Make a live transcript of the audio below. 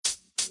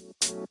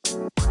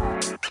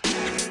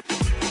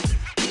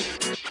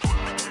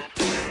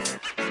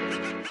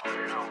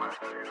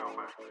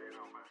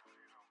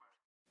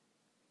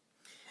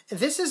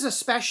This is a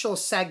special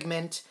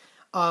segment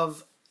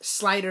of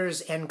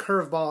Sliders and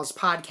Curveballs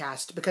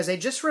podcast because I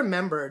just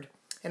remembered,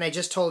 and I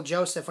just told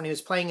Joseph when he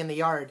was playing in the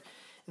yard,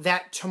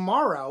 that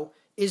tomorrow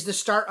is the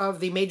start of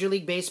the Major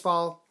League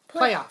Baseball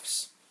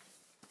playoffs.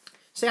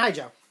 Say hi,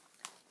 Joe.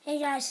 Hey,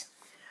 guys.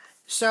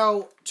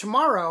 So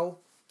tomorrow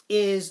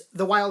is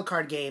the wild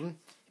card game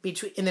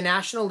in the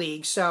National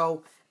League.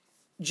 So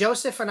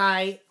Joseph and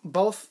I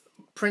both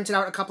printed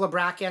out a couple of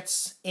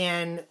brackets,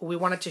 and we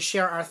wanted to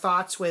share our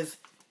thoughts with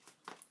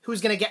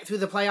who's going to get through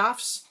the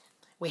playoffs.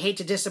 We hate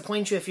to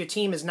disappoint you if your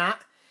team is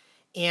not.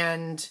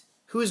 And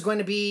who's going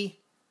to be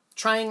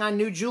trying on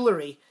new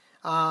jewelry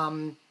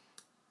in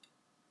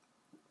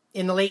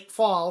the late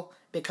fall,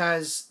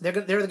 because they're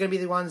going to be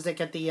the ones that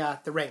get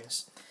the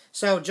rings.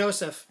 So,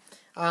 Joseph,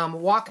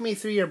 walk me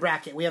through your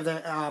bracket. We have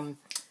the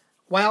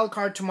wild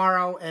card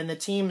tomorrow, and the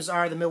teams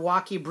are the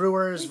Milwaukee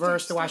Brewers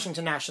versus the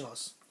Washington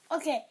Nationals.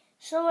 Okay,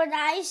 so what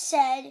I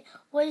said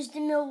was the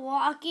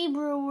Milwaukee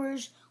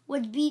Brewers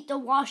would beat the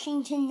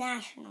Washington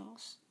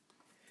Nationals.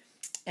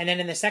 And then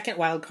in the second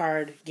wild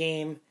card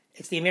game,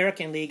 it's the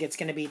American League. It's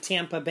going to be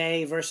Tampa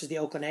Bay versus the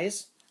Oakland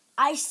A's.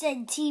 I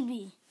said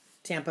TB.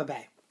 Tampa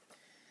Bay.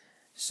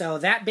 So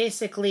that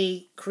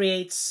basically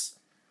creates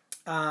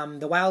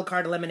the wild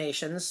card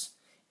eliminations.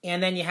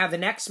 And then you have the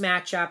next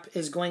matchup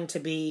is going to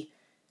be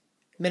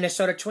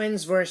Minnesota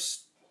Twins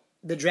versus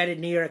the dreaded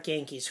New York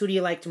Yankees. Who do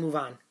you like to move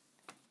on?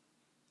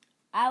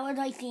 I would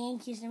like the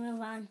Yankees to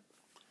move on.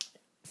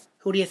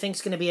 Who do you think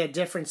is going to be a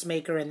difference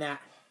maker in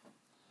that?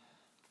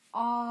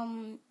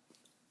 The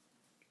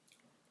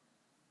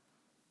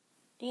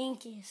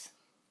Yankees.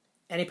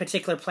 Any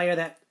particular player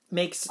that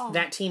makes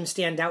that team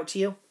stand out to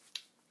you?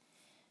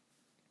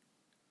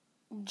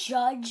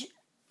 Judge,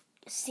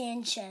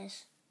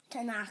 Sanchez,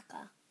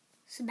 Tanaka,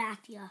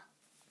 Sabathia.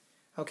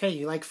 Okay,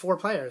 you like 4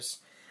 players.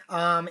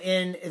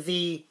 In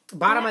the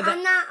bottom of the...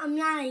 I'm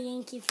not a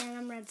Yankee fan.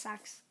 I'm Red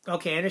Sox.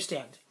 Okay, I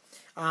understand.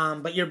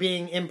 But you're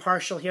being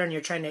impartial here, and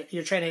you're trying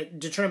to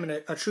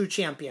determine a true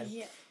champion.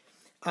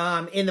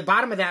 Yeah. In the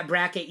bottom of that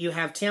bracket, you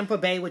have Tampa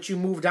Bay, which you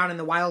moved on in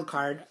the wild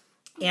card,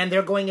 and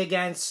they're going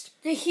against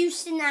the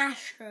Houston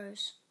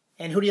Astros.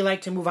 And who do you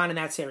like to move on in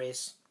that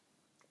series?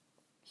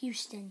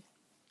 Houston.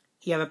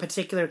 You have a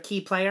particular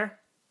key player?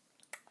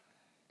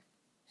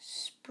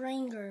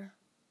 Springer,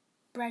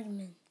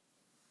 Bregman.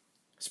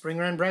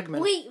 Springer and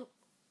Bregman. Wait,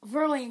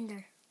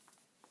 Verlander.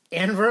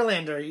 And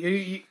Verlander.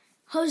 You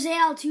Jose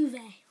Altuve.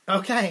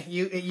 Okay,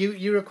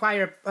 you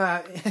require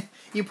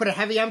you put a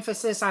heavy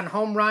emphasis on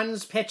home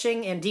runs,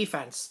 pitching, and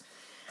defense.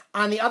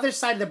 On the other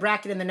side of the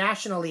bracket in the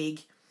National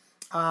League,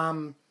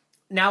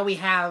 now we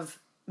have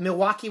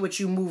Milwaukee, which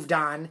you moved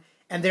on,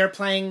 and they're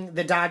playing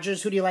the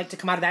Dodgers. Who do you like to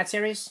come out of that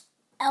series?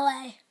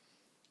 LA.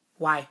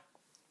 Why?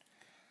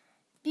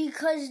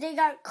 Because they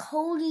got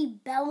Cody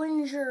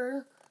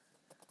Bellinger,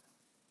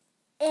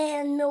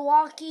 and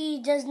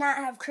Milwaukee does not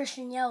have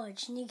Christian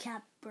Yelich.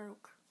 Kneecap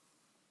broke.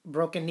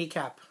 Broken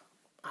kneecap.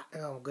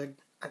 Oh,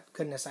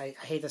 goodness, I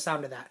hate the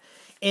sound of that.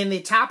 In the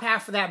top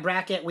half of that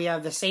bracket, we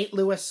have the St.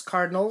 Louis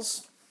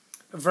Cardinals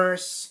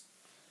versus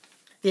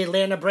the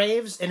Atlanta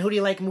Braves. And who do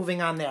you like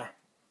moving on there?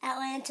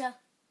 Atlanta.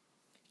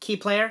 Key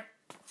player?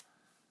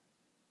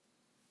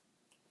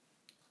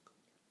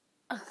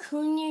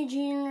 Acuna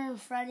Jr.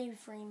 and Freddie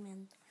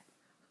Freeman.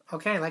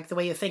 Okay, I like the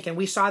way you think. And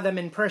we saw them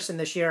in person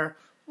this year.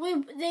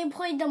 They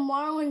played the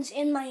Marlins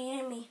in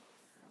Miami.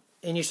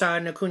 And you saw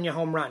an Acuna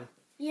home run.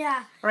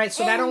 Yeah. All right,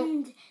 so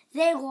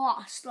they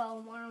lost,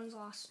 though. Marlins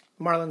lost.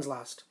 Marlins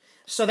lost.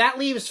 So that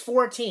leaves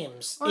 4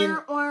 teams.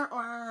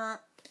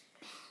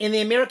 In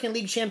the American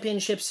League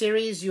Championship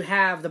Series, you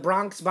have the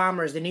Bronx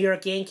Bombers, the New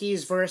York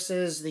Yankees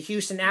versus the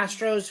Houston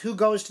Astros. Who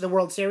goes to the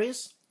World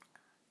Series?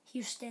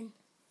 Houston.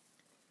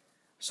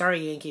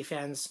 Sorry, Yankee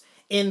fans.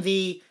 In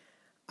the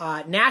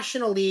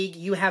National League,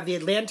 you have the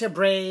Atlanta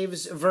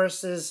Braves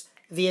versus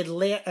the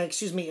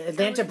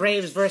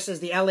Braves versus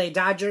the LA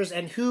Dodgers.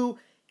 And who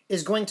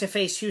is going to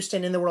face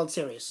Houston in the World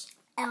Series?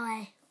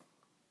 LA.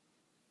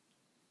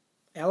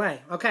 LA,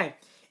 okay.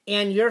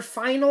 And your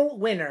final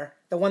winner,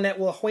 the one that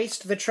will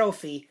hoist the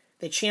trophy,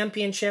 the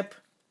championship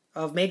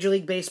of Major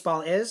League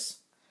Baseball is?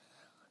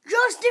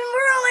 Justin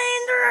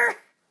Verlander!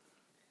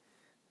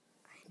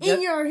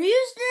 In your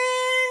Houston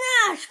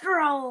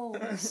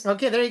Astros!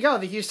 Okay, there you go.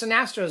 The Houston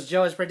Astros,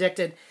 Joe has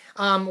predicted.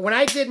 When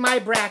I did my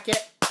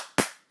bracket,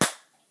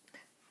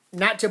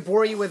 not to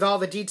bore you with all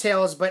the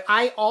details, but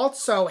I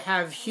also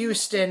have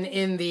Houston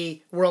in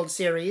the World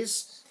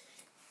Series,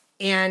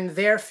 and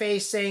they're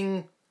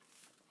facing...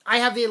 I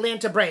have the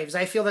Atlanta Braves.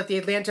 I feel that the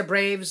Atlanta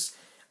Braves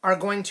are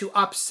going to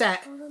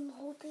upset...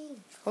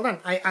 Hold on.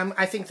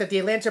 I think that the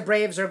Atlanta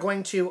Braves are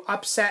going to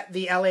upset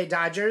the LA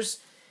Dodgers,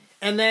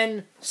 and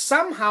then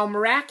somehow,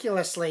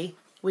 miraculously,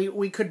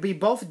 we could be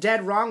both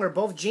dead wrong or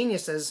both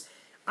geniuses.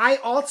 I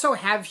also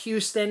have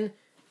Houston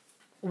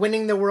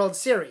winning the World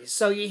Series.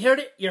 So you heard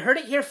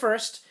it here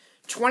first.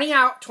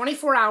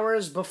 24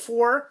 hours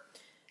before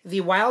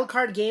the wild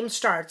card game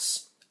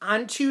starts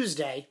on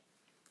Tuesday,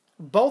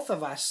 both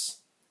of us,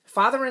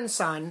 father and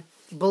son,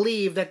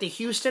 believe that the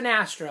Houston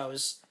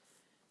Astros,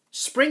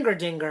 Springer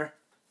Dinger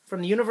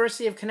from the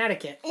University of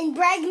Connecticut, and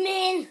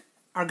Bregman,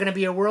 are going to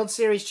be a World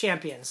Series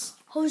champions.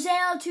 Jose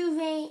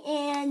Altuve,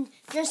 and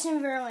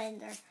Justin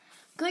Verlander.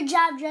 Good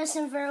job,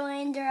 Justin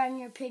Verlander, on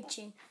your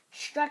pitching.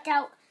 Struck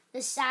out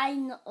the side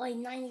in like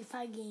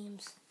 95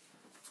 games.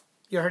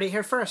 You heard it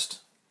here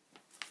first.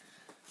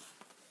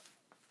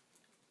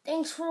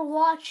 Thanks for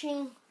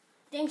watching.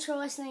 Thanks for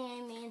listening,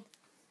 I mean.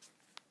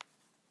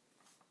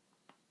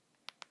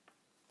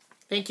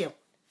 Thank you.